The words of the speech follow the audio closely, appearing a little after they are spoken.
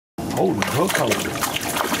hold it, hook hold it.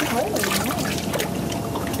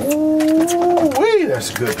 Ooh, wee, that's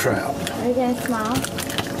a good trout. Are you gonna smile?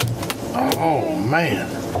 Oh man,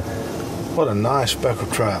 what a nice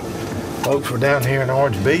speckled trout. Folks, we're down here in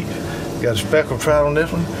Orange Beach. Got a speckled trout on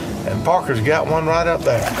this one, and Parker's got one right up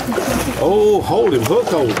there. Oh, hold him, hook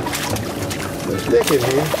hold him. The stick in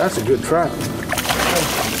here, that's a good trout.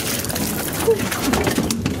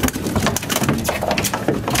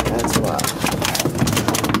 That's wild.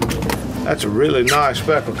 That's a really nice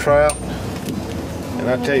speckled trout. And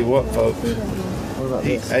I tell you what, folks,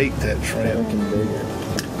 he ate that shrimp.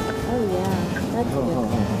 Oh yeah, that's a good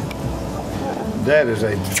one. That is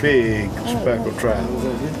a big speckled trout.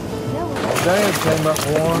 Dad came up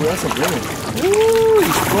with one. That's a good one. Woo,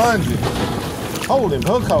 he's plunging. Hold him,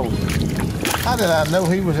 hook hold him. How did I know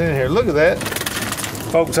he was in here? Look at that.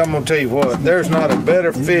 Folks, I'm going to tell you what, there's not a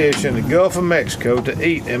better fish in the Gulf of Mexico to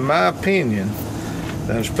eat, in my opinion,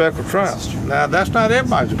 than a speckled trout. Now, that's not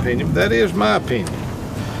everybody's opinion, but that is my opinion.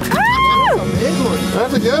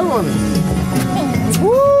 That's a good one.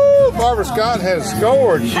 Woo! Barbara Scott has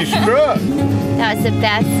scored. She struck. That was the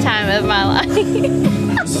best time of my life.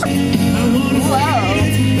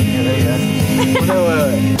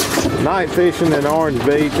 Whoa. Night fishing in Orange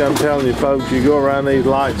Beach, I'm telling you folks, you go around these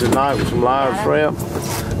lights at night with some live shrimp,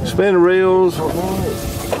 spin reels,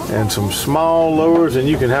 and some small lures, and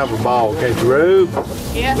you can have a ball, can't you, Rube?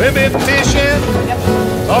 Yeah. We've been fishing,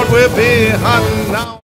 thought we'd be hunting now.